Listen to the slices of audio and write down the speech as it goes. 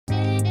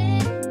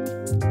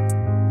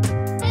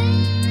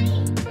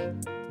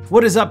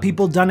What is up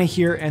people, Dunna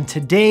here, and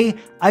today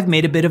I've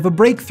made a bit of a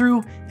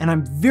breakthrough and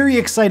I'm very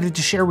excited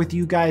to share with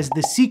you guys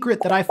the secret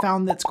that I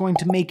found that's going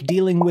to make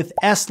dealing with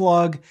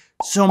S-Log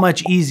so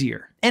much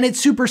easier. And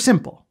it's super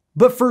simple.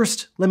 But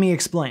first, let me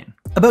explain.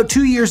 About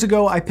 2 years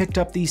ago, I picked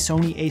up the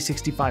Sony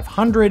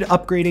a6500,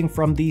 upgrading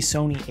from the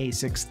Sony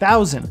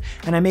a6000,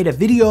 and I made a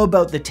video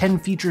about the 10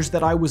 features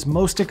that I was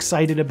most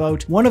excited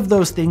about. One of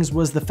those things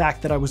was the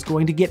fact that I was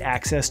going to get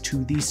access to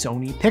the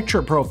Sony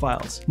picture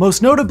profiles.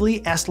 Most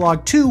notably,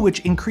 S-LOG2, which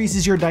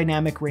increases your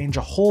dynamic range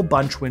a whole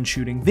bunch when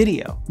shooting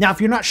video. Now, if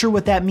you're not sure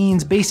what that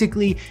means,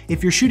 basically,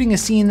 if you're shooting a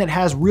scene that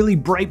has really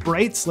bright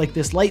brights, like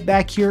this light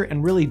back here,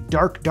 and really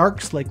dark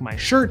darks, like my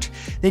shirt,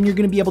 then you're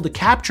gonna be able to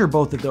capture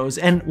both of those,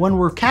 and when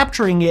we're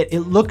capturing it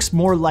looks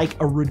more like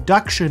a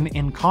reduction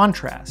in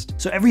contrast.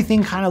 So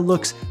everything kind of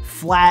looks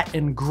flat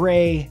and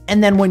gray,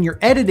 and then when you're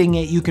editing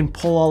it, you can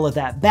pull all of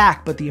that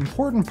back, but the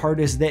important part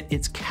is that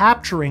it's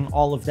capturing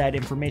all of that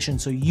information,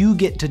 so you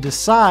get to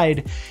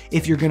decide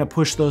if you're gonna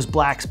push those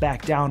blacks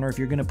back down or if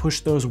you're gonna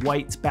push those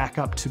whites back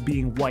up to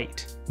being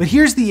white. But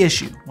here's the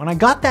issue. When I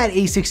got that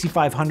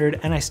a6500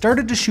 and I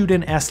started to shoot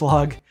in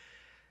S-Log,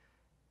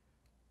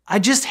 I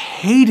just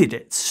hated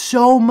it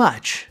so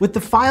much. With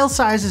the file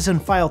sizes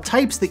and file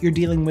types that you're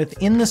dealing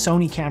with in the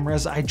Sony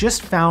cameras, I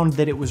just found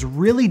that it was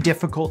really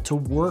difficult to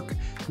work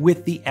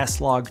with the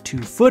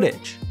S-Log2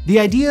 footage. The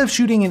idea of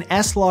shooting an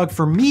S-Log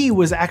for me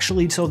was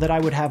actually so that I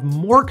would have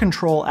more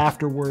control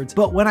afterwards,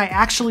 but when I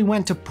actually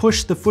went to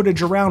push the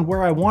footage around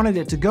where I wanted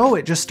it to go,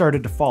 it just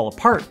started to fall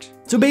apart.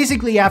 So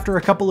basically, after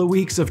a couple of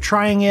weeks of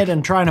trying it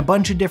and trying a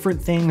bunch of different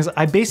things,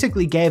 I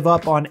basically gave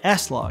up on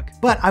S-Log.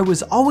 But I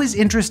was always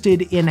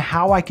interested in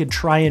how I could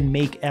try and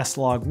make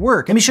S-Log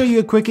work. Let me show you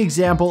a quick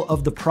example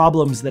of the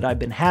problems that I've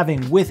been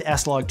having with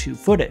S-Log2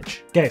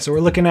 footage. Okay, so we're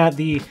looking at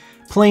the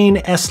plain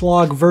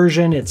S-Log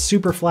version. It's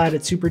super flat,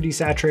 it's super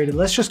desaturated.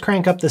 Let's just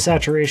crank up the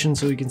saturation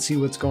so we can see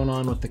what's going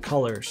on with the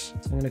colors.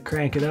 So I'm gonna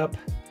crank it up.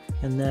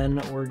 And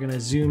then we're gonna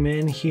zoom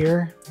in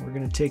here. We're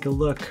gonna take a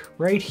look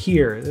right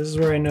here. This is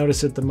where I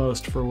notice it the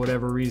most for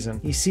whatever reason.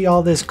 You see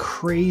all this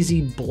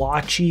crazy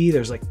blotchy,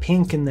 there's like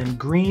pink and then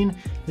green.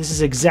 This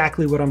is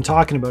exactly what I'm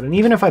talking about. And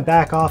even if I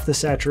back off the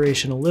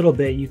saturation a little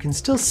bit, you can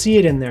still see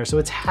it in there. So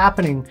it's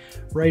happening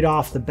right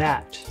off the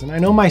bat. And I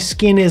know my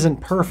skin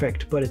isn't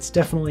perfect, but it's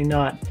definitely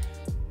not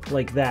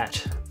like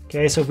that.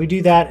 Okay, so if we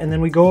do that and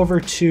then we go over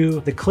to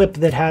the clip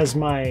that has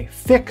my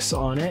fix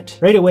on it,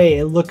 right away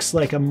it looks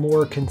like a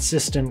more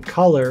consistent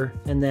color.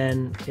 And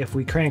then if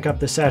we crank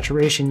up the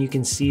saturation, you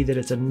can see that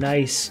it's a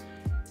nice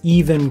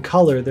even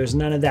color. There's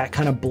none of that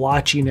kind of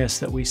blotchiness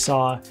that we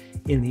saw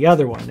in the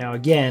other one. Now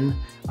again,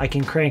 I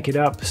can crank it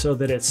up so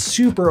that it's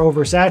super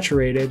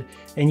oversaturated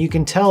and you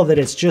can tell that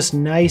it's just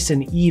nice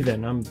and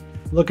even. I'm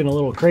looking a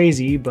little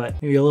crazy, but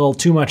maybe a little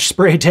too much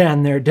spray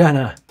tan there,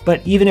 Dunna.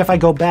 But even if I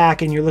go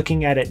back and you're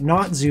looking at it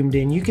not zoomed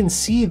in, you can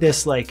see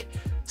this like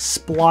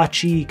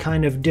splotchy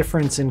kind of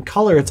difference in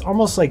color. It's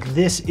almost like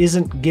this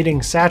isn't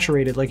getting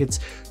saturated. Like it's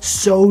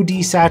so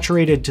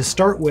desaturated to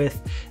start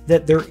with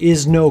that there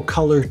is no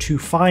color to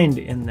find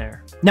in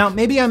there. Now,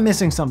 maybe I'm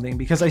missing something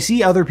because I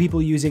see other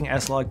people using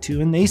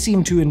S-Log2 and they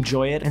seem to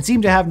enjoy it and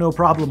seem to have no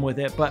problem with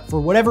it, but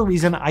for whatever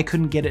reason, I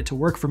couldn't get it to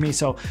work for me.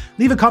 So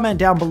leave a comment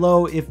down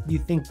below if you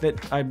think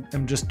that I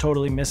am just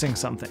totally missing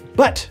something.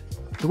 But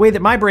the way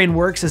that my brain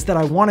works is that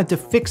I wanted to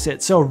fix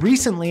it. So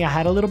recently I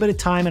had a little bit of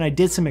time and I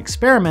did some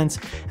experiments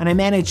and I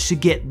managed to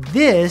get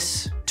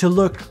this to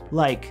look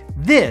like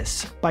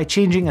this by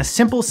changing a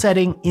simple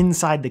setting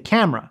inside the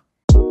camera.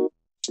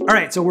 All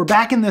right, so we're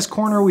back in this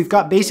corner. We've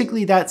got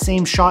basically that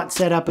same shot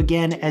set up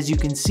again, as you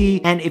can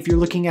see. And if you're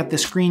looking at the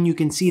screen, you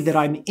can see that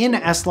I'm in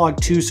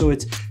S-Log2, so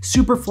it's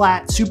super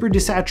flat, super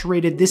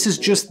desaturated. This is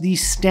just the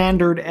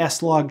standard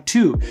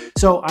S-Log2.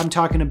 So I'm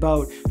talking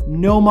about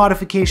no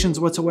modifications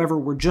whatsoever.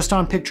 We're just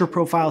on picture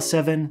profile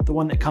 7, the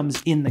one that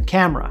comes in the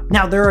camera.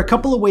 Now, there are a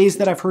couple of ways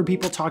that I've heard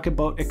people talk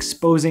about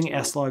exposing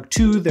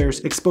S-Log2.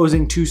 There's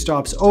exposing 2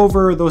 stops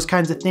over, those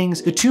kinds of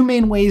things. The 2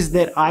 main ways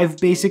that I've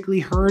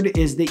basically heard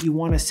is that you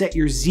want to set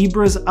your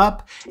zebras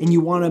up and you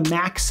want to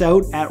max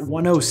out at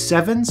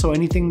 107. So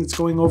anything that's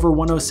going over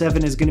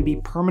 107 is going to be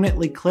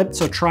permanently clipped.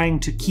 So trying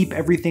to keep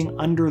everything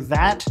under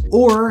that,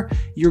 or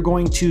you're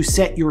going to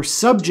set your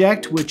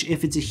subject, which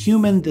if it's a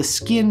human, the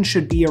skin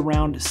should be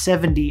around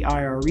 70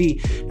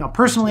 IRE. Now,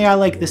 personally, I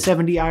like the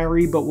 70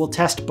 IRE, but we'll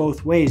test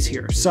both ways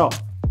here. So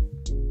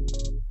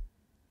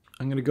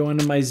I'm going to go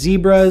into my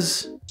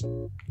zebras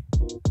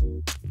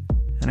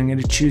and I'm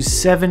going to choose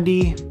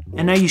 70.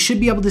 And now you should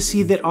be able to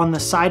see that on the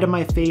side of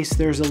my face,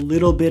 there's a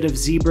little bit of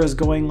zebras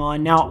going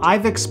on. Now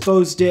I've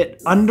exposed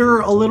it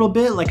under a little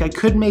bit, like I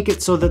could make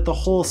it so that the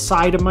whole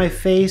side of my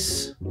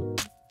face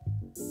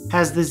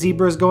has the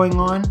zebras going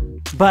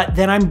on, but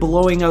then I'm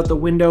blowing out the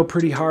window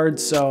pretty hard.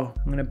 So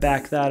I'm gonna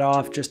back that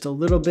off just a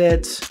little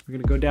bit. We're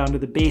gonna go down to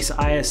the base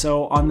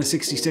ISO on the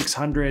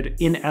 6600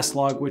 in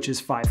S-Log, which is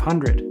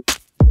 500.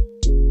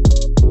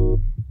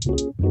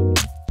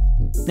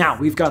 Now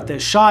we've got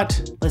this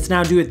shot. Let's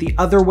now do it the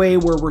other way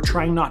where we're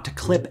trying not to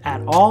clip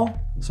at all.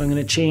 So I'm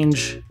gonna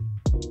change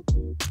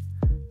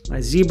my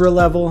zebra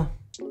level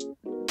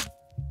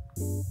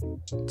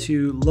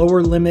to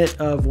lower limit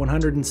of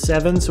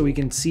 107 so we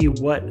can see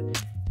what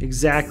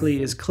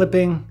exactly is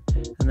clipping.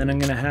 And then I'm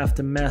gonna have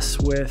to mess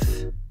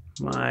with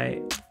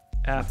my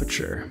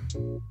aperture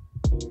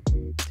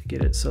to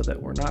get it so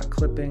that we're not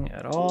clipping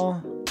at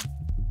all.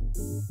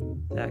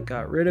 That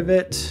got rid of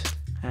it.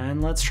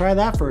 And let's try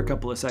that for a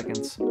couple of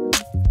seconds.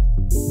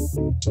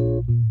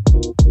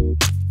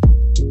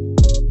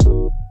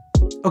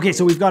 Okay,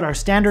 so we've got our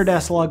standard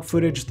S-Log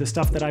footage, the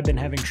stuff that I've been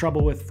having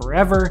trouble with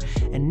forever,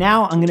 and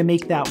now I'm gonna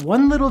make that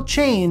one little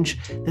change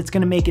that's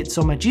gonna make it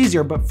so much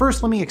easier. But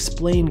first, let me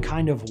explain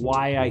kind of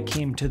why I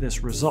came to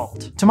this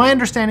result. To my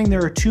understanding,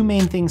 there are two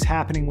main things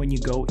happening when you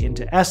go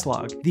into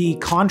S-Log. The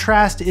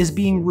contrast is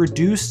being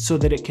reduced so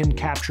that it can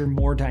capture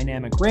more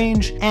dynamic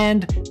range,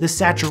 and the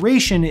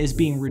saturation is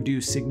being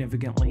reduced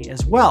significantly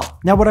as well.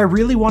 Now, what I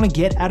really wanna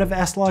get out of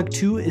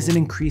S-Log2 is an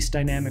increased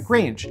dynamic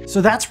range.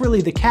 So that's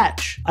really the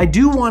catch. I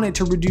do want it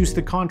to reduce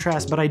the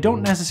contrast, but I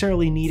don't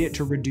necessarily need it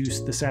to reduce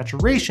the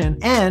saturation.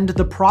 And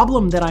the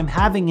problem that I'm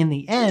having in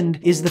the end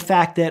is the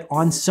fact that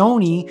on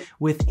Sony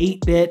with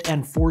 8-bit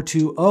and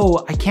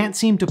 420, I can't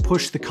seem to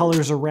push the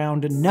colors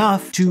around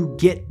enough to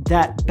get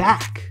that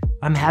back.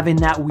 I'm having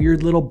that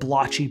weird little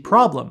blotchy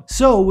problem.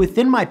 So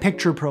within my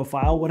picture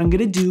profile, what I'm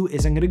gonna do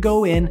is I'm gonna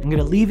go in, I'm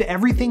gonna leave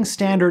everything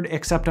standard,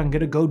 except I'm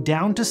gonna go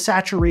down to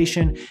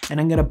saturation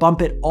and I'm gonna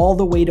bump it all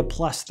the way to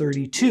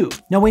 +32.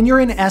 Now, when you're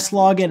in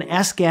S-Log and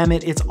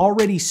S-Gamut, it's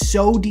already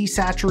so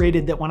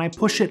desaturated that when I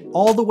push it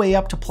all the way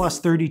up to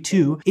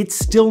 +32, it's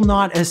still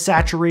not as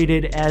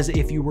saturated as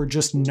if you were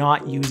just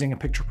not using a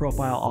picture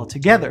profile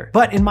altogether.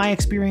 But in my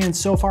experience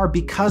so far,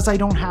 because I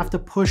don't have to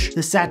push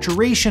the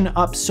saturation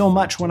up so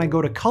much when I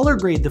go to color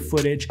grade the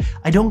footage,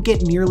 I don't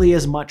get nearly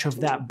as much of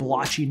that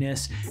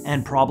blotchiness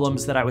and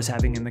problems that I was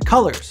having in the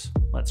colors.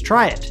 Let's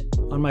try it.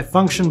 On my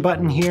function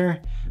button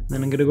here,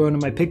 then I'm gonna go into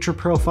my picture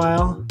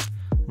profile.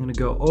 I'm gonna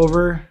go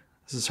over,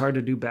 this is hard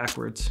to do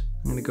backwards.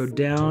 I'm gonna go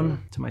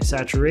down to my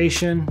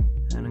saturation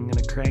and I'm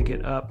gonna crank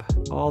it up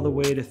all the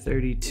way to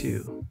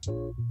 32.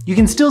 You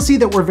can still see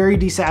that we're very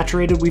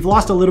desaturated. We've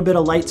lost a little bit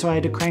of light, so I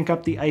had to crank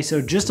up the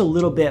ISO just a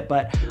little bit,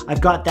 but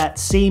I've got that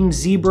same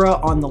zebra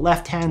on the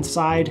left-hand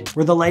side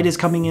where the light is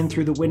coming in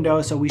through the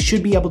window, so we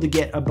should be able to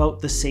get about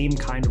the same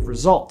kind of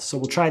result. So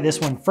we'll try this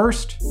one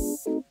first.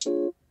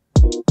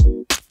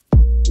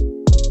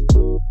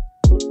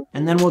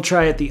 And then we'll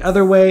try it the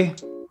other way,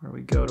 where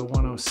we go to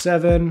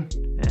 107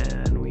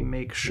 and we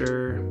make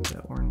sure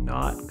that we're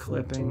not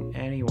clipping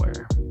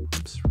anywhere.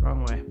 Oops,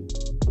 wrong way.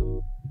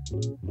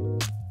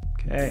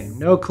 Okay,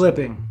 no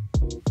clipping.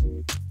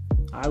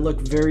 I look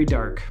very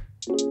dark.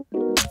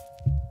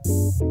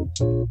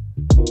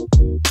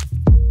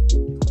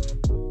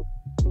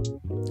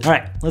 All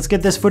right, let's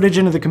get this footage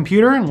into the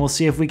computer and we'll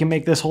see if we can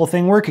make this whole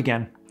thing work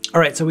again.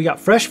 All right, so we got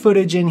fresh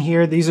footage in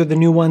here. These are the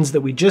new ones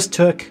that we just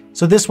took.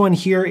 So this one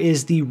here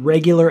is the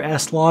regular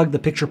S-Log, the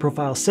picture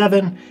profile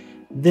 7.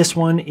 This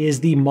one is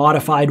the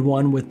modified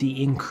one with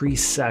the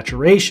increased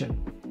saturation.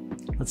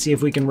 Let's see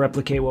if we can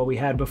replicate what we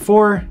had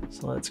before.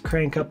 So let's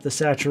crank up the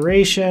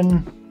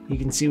saturation. You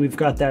can see we've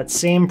got that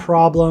same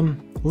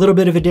problem. A little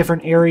bit of a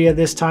different area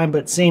this time,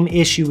 but same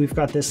issue. We've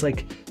got this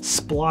like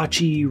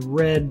splotchy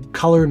red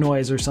color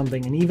noise or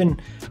something. And even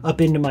up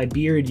into my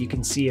beard, you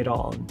can see it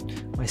all.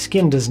 And my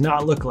skin does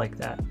not look like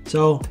that.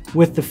 So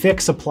with the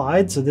fix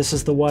applied, so this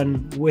is the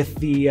one with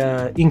the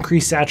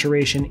increased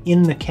saturation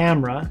in the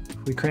camera.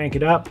 If we crank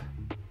it up,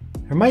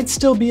 there might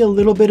still be a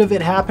little bit of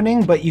it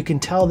happening, but you can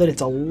tell that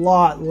it's a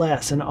lot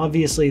less. And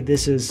obviously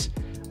this is,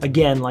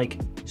 again, like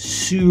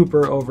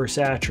super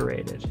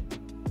oversaturated.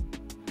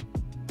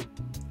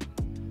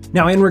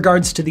 Now, in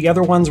regards to the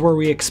other ones where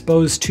we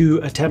exposed to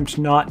attempt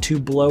not to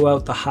blow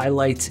out the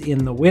highlights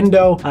in the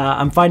window,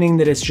 I'm finding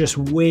that it's just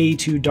way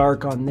too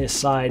dark on this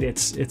side.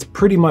 It's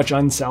pretty much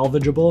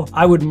unsalvageable.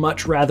 I would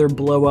much rather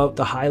blow out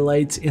the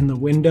highlights in the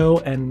window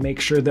and make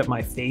sure that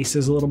my face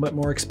is a little bit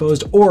more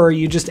exposed, or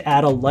you just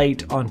add a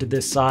light onto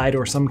this side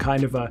or some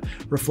kind of a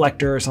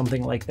reflector or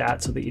something like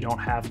that so that you don't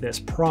have this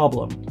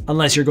problem,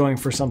 unless you're going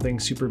for something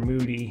super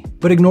moody.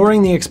 But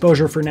ignoring the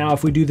exposure for now,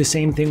 if we do the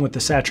same thing with the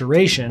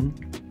saturation,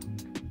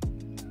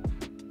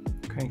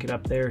 crank it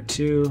up there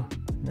too,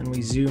 and then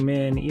we zoom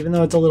in. Even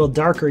though it's a little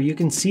darker, you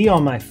can see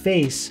on my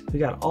face, we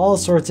got all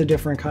sorts of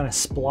different kind of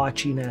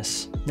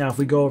splotchiness. Now, if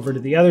we go over to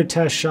the other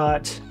test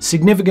shot,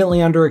 significantly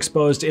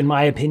underexposed, in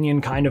my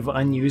opinion, kind of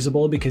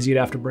unusable because you'd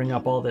have to bring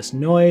up all this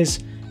noise,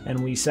 and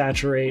we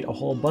saturate a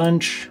whole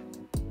bunch.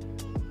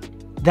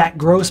 That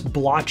gross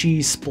blotchy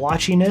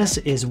splotchiness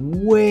is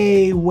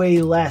way,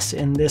 way less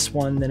in this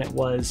one than it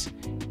was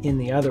in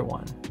the other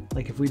one.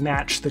 Like if we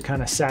match the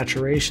kind of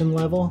saturation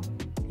level,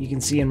 you can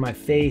see in my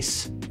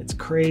face, it's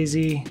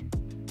crazy.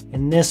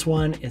 In this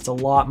one, it's a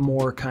lot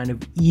more kind of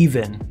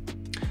even.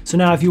 So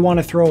now if you want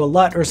to throw a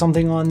LUT or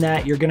something on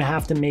that, you're gonna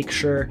have to make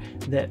sure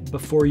that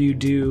before you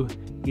do,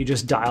 you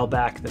just dial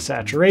back the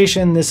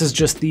saturation. This is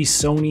just the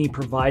Sony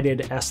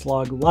provided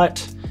S-Log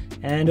LUT,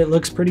 and it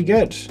looks pretty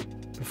good.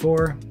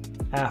 Before,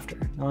 after.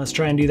 Now let's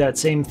try and do that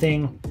same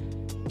thing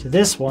to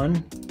this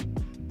one.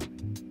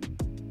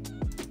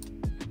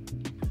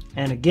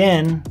 And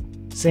again,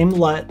 same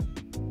LUT,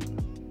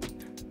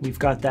 we've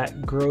got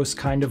that gross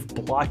kind of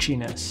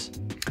blotchiness.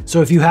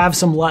 So if you have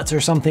some LUTs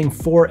or something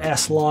for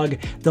S-Log,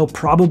 they'll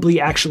probably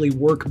actually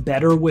work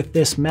better with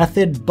this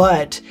method,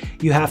 but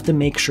you have to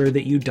make sure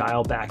that you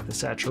dial back the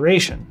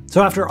saturation.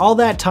 So after all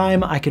that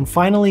time, I can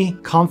finally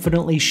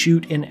confidently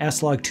shoot in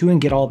S-LOG2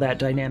 and get all that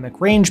dynamic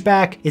range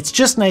back. It's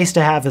just nice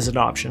to have as an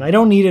option. I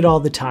don't need it all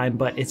the time,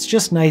 but it's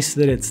just nice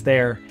that it's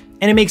there.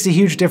 And it makes a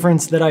huge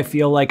difference that I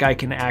feel like I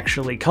can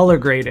actually color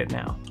grade it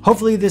now.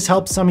 Hopefully this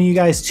helps some of you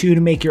guys too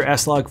to make your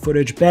S-Log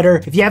footage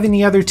better. If you have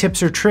any other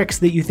tips or tricks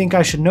that you think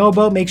I should know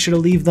about, make sure to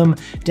leave them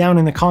down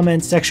in the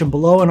comments section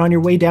below. And on your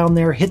way down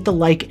there, hit the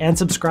like and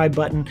subscribe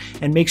button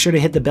and make sure to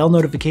hit the bell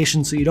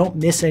notification so you don't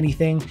miss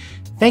anything.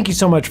 Thank you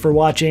so much for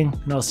watching,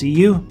 and I'll see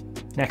you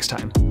next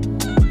time.